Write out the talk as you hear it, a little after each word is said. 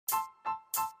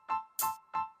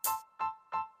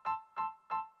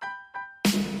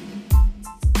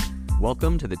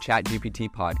Welcome to the ChatGPT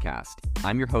podcast.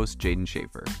 I'm your host, Jaden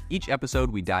Schaefer. Each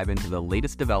episode, we dive into the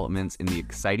latest developments in the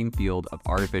exciting field of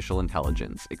artificial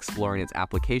intelligence, exploring its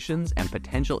applications and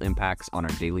potential impacts on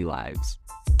our daily lives.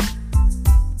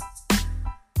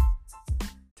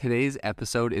 Today's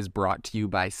episode is brought to you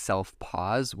by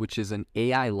Self-Pause, which is an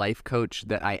AI life coach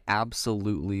that I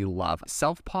absolutely love.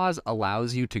 Self-Pause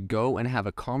allows you to go and have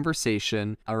a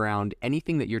conversation around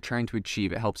anything that you're trying to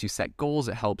achieve. It helps you set goals.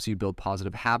 It helps you build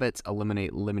positive habits,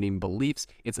 eliminate limiting beliefs.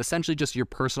 It's essentially just your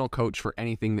personal coach for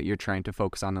anything that you're trying to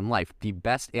focus on in life. The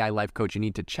best AI life coach. You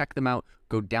need to check them out.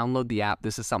 Go download the app.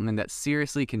 This is something that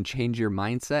seriously can change your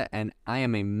mindset, and I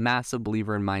am a massive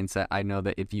believer in mindset. I know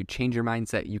that if you change your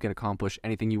mindset, you can accomplish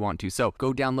anything you want to. So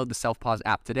go download the Self-Pause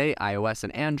app today, iOS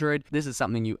and Android. This is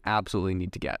something you absolutely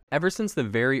need to get. Ever since the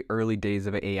very early days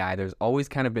of AI, there's always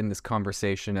kind of been this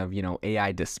conversation of,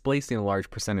 AI displacing a large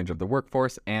percentage of the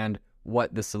workforce and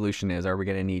what the solution is. Are we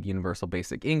going to need universal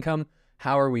basic income?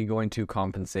 How are we going to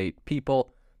compensate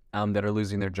people that are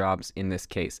losing their jobs in this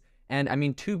case? And I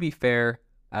mean, to be fair,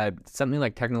 something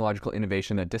like technological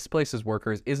innovation that displaces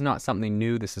workers is not something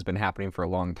new. This has been happening for a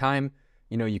long time.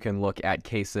 You can look at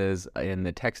cases in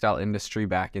the textile industry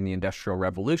back in the Industrial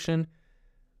Revolution,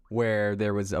 where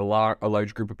there was a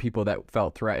large group of people that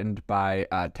felt threatened by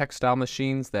textile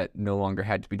machines that no longer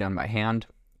had to be done by hand,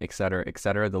 et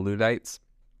cetera, the Luddites.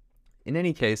 In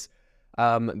any case,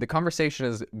 the conversation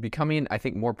is becoming, I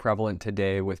think, more prevalent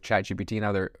today with ChatGPT and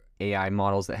other AI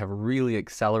models that have really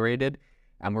accelerated,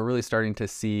 and we're really starting to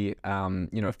see,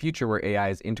 a future where AI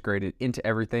is integrated into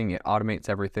everything. It automates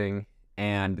everything,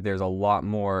 and there's a lot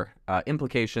more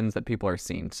implications that people are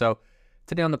seeing. So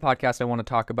today on the podcast, I want to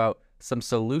talk about some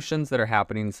solutions that are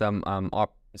happening, some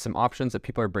options that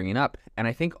people are bringing up, and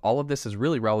I think all of this is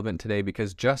really relevant today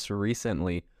because just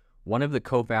recently, one of the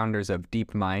co-founders of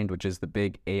DeepMind, which is the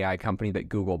big AI company that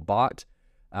Google bought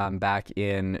back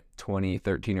in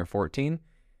 2013 or 14,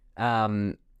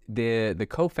 the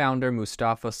co-founder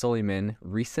Mustafa Suleyman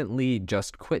recently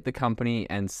just quit the company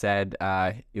and said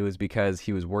it was because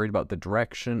he was worried about the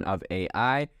direction of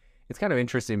AI. It's kind of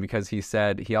interesting because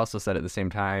he also said at the same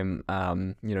time,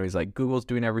 he's like, Google's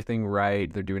doing everything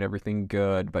right, they're doing everything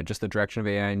good, but just the direction of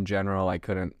AI in general, I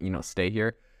couldn't, stay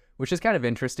here, which is kind of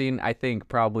interesting. I think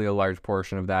probably a large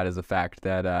portion of that is the fact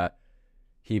that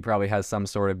he probably has some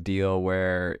sort of deal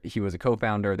where he was a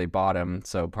co-founder, they bought him,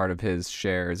 so part of his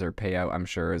shares or payout, I'm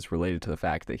sure, is related to the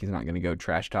fact that he's not going to go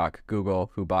trash talk Google,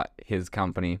 who bought his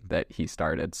company that he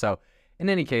started. So in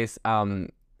any case, I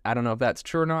don't know if that's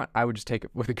true or not. I would just take it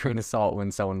with a grain of salt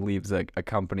when someone leaves a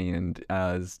company and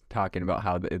is talking about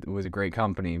how it was a great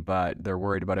company, but they're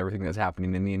worried about everything that's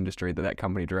happening in the industry that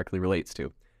company directly relates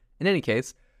to. In any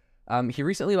case, he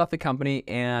recently left the company,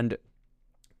 and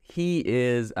he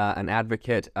is an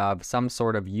advocate of some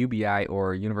sort of UBI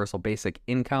or universal basic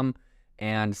income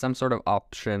and some sort of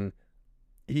option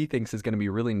he thinks is going to be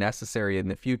really necessary in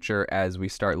the future as we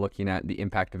start looking at the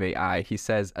impact of AI. He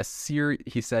said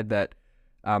that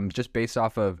just based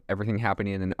off of everything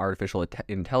happening in artificial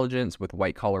intelligence with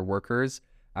white-collar workers,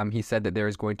 he said that there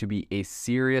is going to be a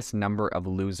serious number of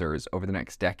losers over the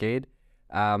next decade,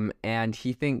 and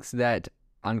he thinks that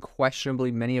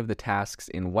unquestionably, many of the tasks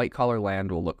in white-collar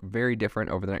land will look very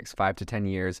different over the next 5 to 10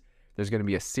 years. There's going to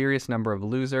be a serious number of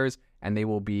losers, and they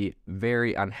will be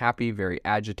very unhappy, very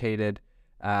agitated.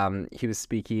 He was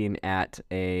speaking at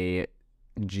a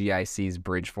GIC's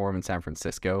Bridge Forum in San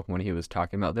Francisco when he was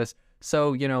talking about this.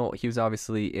 So, he was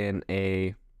obviously in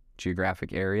a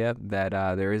geographic area that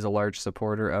there is a large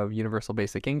supporter of universal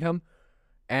basic income.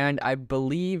 And I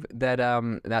believe that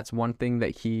that's one thing that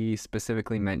he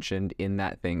specifically mentioned in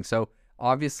that thing. So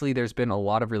obviously there's been a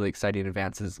lot of really exciting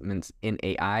advancements in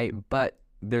AI, but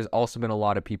there's also been a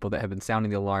lot of people that have been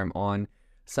sounding the alarm on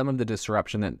some of the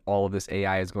disruption that all of this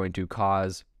AI is going to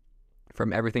cause, from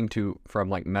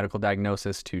medical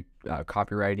diagnosis to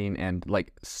copywriting and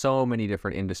so many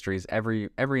different industries. Every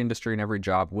industry and every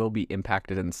job will be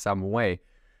impacted in some way.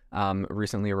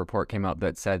 Recently a report came out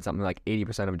that said something like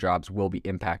 80% of jobs will be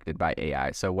impacted by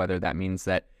AI. So whether that means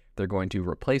that they're going to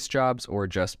replace jobs or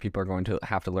just people are going to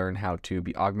have to learn how to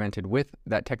be augmented with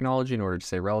that technology in order to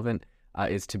stay relevant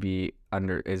is to be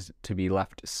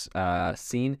left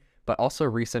seen. But also a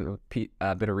recent bit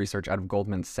of research out of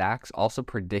Goldman Sachs also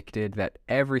predicted that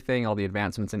all the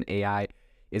advancements in AI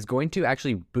is going to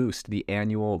actually boost the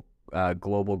annual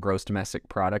global gross domestic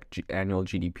product, annual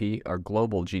GDP, or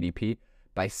global GDP,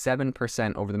 by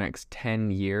 7% over the next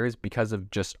 10 years because of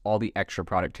just all the extra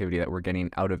productivity that we're getting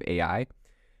out of AI.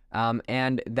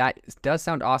 And that does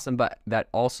sound awesome, but that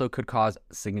also could cause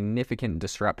significant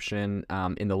disruption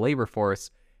in the labor force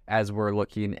as we're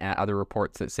looking at other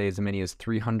reports that say as many as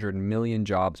 300 million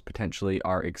jobs potentially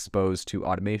are exposed to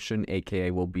automation, aka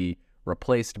will be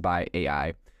replaced by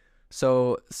AI.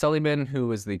 So Suleiman, who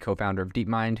is the co-founder of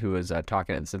DeepMind, who was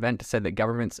talking at this event, said that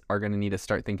governments are going to need to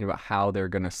start thinking about how they're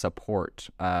going to support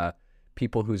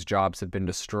people whose jobs have been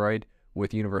destroyed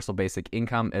with universal basic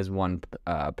income as one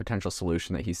potential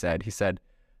solution that he said. He said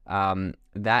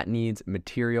that needs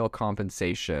material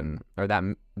compensation, or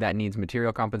that needs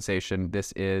material compensation.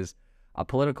 This is a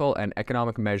political and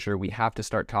economic measure we have to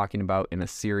start talking about in a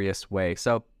serious way.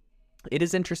 So it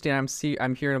is interesting.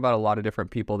 I'm hearing about a lot of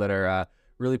different people that are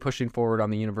really pushing forward on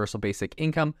the universal basic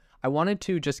income. I wanted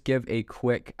to just give a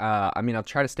quick, I'll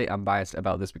try to stay unbiased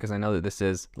about this because I know that this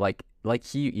is, like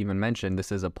he even mentioned,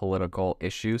 this is a political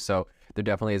issue. So there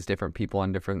definitely is different people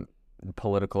on different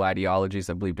political ideologies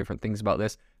that believe different things about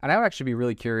this. And I would actually be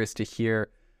really curious to hear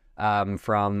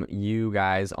from you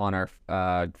guys on our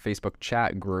Facebook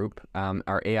chat group,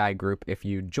 our AI group, if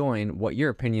you join, what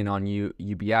your opinion on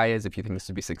UBI is, if you think this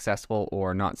would be successful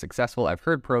or not successful. I've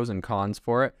heard pros and cons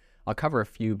for it. I'll cover a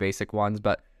few basic ones,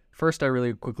 but first I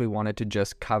really quickly wanted to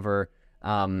just cover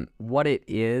what it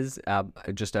is,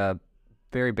 just a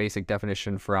very basic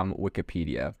definition from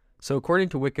Wikipedia. So according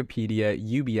to Wikipedia,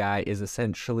 UBI is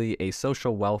essentially a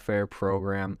social welfare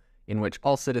program in which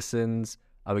all citizens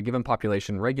of a given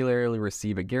population regularly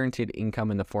receive a guaranteed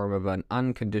income in the form of an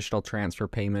unconditional transfer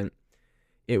payment.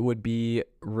 It would be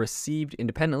received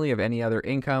independently of any other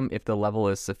income if the level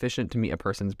is sufficient to meet a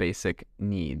person's basic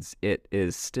needs. It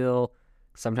is still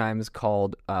sometimes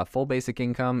called full basic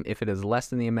income. If it is less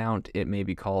than the amount, it may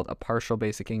be called a partial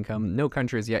basic income. No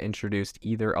country has yet introduced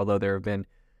either, although there have been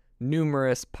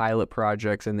numerous pilot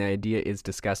projects and the idea is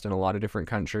discussed in a lot of different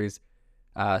countries.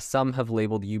 Some have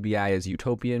labeled UBI as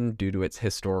utopian due to its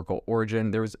historical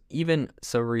origin. There was even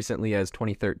so recently as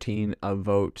 2013 a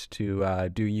vote to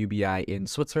do UBI in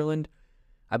Switzerland.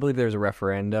 I believe there was a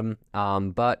referendum,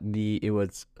 but it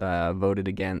was voted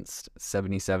against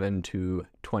 77 to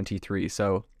 23.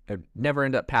 So it never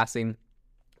ended up passing.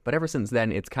 But ever since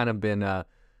then, it's kind of been a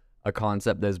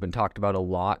concept that has been talked about a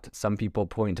lot. Some people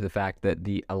point to the fact that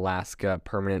the Alaska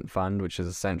Permanent Fund, which is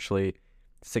essentially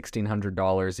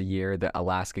 $1,600 a year that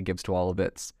Alaska gives to all of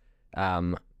its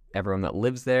everyone that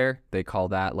lives there, they call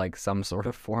that like some sort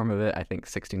of form of it. I think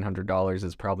 $1,600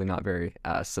 is probably not very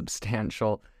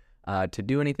substantial to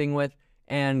do anything with.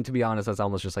 And to be honest, that's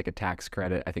almost just like a tax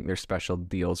credit. I think there's special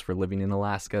deals for living in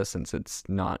Alaska since it's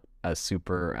not a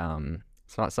super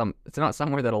it's not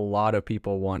somewhere that a lot of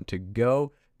people want to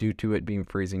go due to it being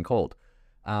freezing cold.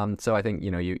 So I think,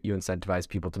 you incentivize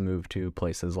people to move to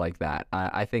places like that.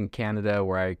 I think Canada,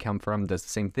 where I come from, does the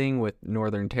same thing with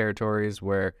Northern Territories,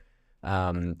 where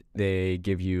they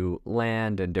give you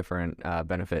land and different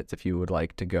benefits if you would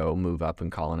like to go move up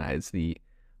and colonize the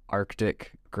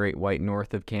Arctic Great White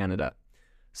North of Canada.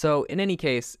 So in any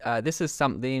case, this is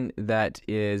something that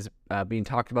is being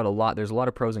talked about a lot. There's a lot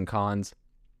of pros and cons.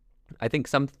 I think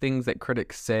some things that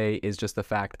critics say is just the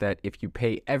fact that if you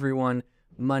pay everyone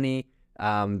money,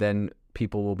 then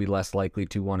people will be less likely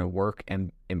to want to work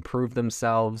and improve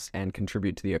themselves and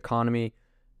contribute to the economy.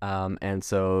 And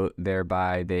so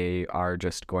thereby they are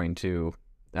just going to,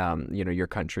 your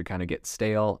country kind of gets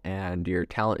stale and your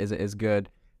talent isn't as good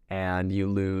and you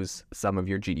lose some of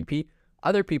your GDP.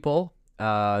 Other people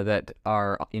that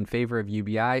are in favor of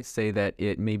UBI say that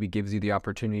it maybe gives you the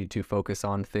opportunity to focus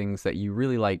on things that you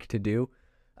really like to do.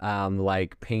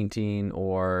 Like painting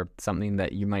or something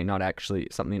that you might not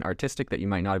something artistic that you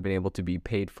might not have been able to be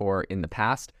paid for in the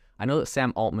past. I know that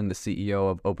Sam Altman, the CEO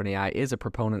of OpenAI, is a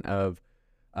proponent of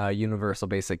universal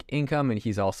basic income, and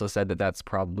he's also said that that's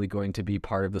probably going to be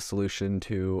part of the solution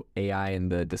to AI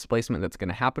and the displacement that's going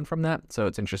to happen from that. So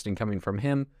it's interesting coming from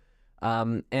him.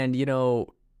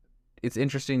 It's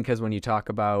interesting because when you talk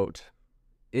about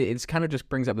it's kind of just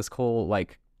brings up this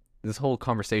whole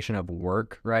conversation of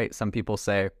work, right? Some people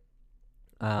say,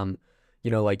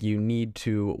 you need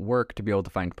to work to be able to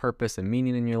find purpose and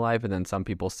meaning in your life. And then some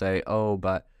people say, oh,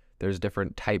 but there's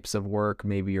different types of work.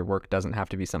 Maybe your work doesn't have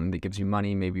to be something that gives you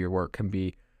money. Maybe your work can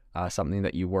be something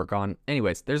that you work on.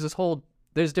 Anyways, there's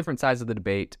different sides of the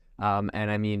debate.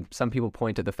 Some people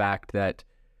point to the fact that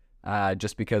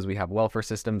just because we have welfare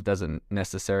systems doesn't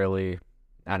necessarily,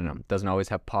 doesn't always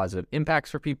have positive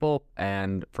impacts for people.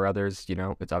 And for others,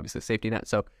 it's obviously a safety net.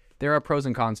 So there are pros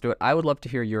and cons to it. I would love to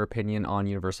hear your opinion on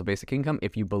universal basic income.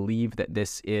 If you believe that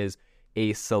this is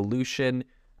a solution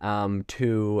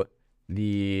to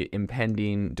the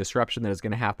impending disruption that is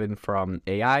going to happen from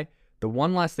AI. The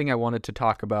one last thing I wanted to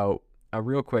talk about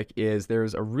real quick is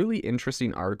there's a really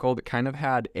interesting article that kind of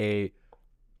had a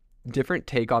different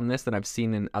take on this than I've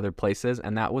seen in other places,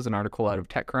 and that was an article out of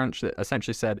TechCrunch that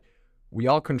essentially said, we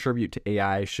all contribute to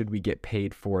AI. Should we get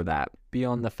paid for that?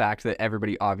 Beyond the fact that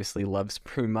everybody obviously loves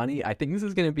free money, I think this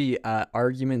is going to be an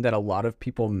argument that a lot of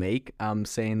people make,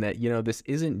 saying that, this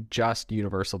isn't just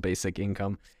universal basic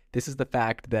income. This is the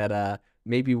fact that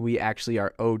maybe we actually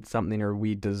are owed something, or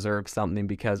we deserve something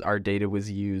because our data was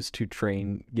used to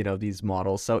train, these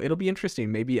models. So it'll be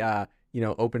interesting. Maybe,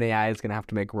 OpenAI is going to have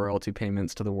to make royalty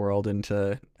payments to the world and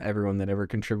to everyone that ever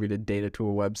contributed data to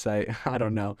a website. I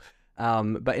don't know.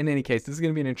 But in any case, this is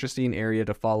going to be an interesting area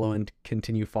to follow and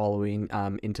continue following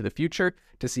into the future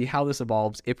to see how this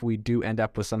evolves if we do end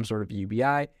up with some sort of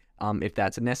UBI, if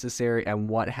that's necessary, and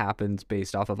what happens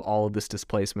based off of all of this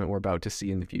displacement we're about to see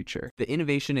in the future. The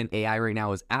innovation in AI right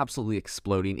now is absolutely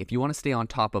exploding. If you want to stay on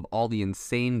top of all the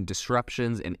insane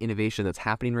disruptions and innovation that's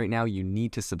happening right now, you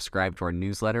need to subscribe to our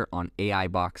newsletter on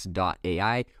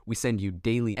AIbox.ai. We send you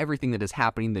daily everything that is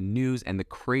happening, the news and the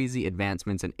crazy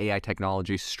advancements in AI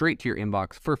technology straight to your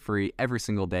inbox for free every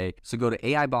single day. So go to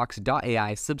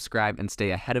AIbox.ai, subscribe, and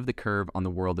stay ahead of the curve on the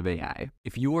world of AI.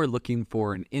 If you are looking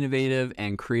for an innovative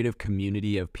and creative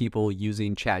community of people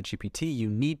using ChatGPT, you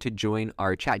need to join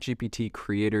our ChatGPT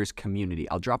creators community.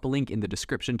 I'll drop a link in the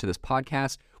description to this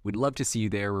podcast. We'd love to see you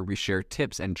there, where we share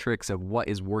tips and tricks of what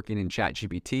is working in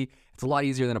ChatGPT. It's a lot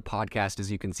easier than a podcast,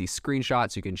 as you can see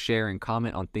screenshots, you can share and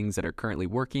comment on things that are currently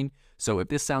working. So if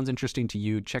this sounds interesting to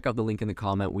you, check out the link in the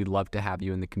comment. We'd love to have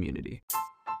you in the community.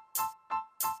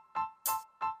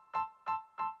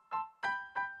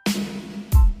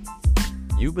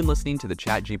 You've been listening to the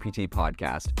ChatGPT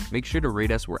podcast. Make sure to rate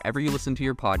us wherever you listen to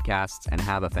your podcasts, and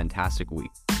have a fantastic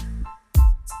week.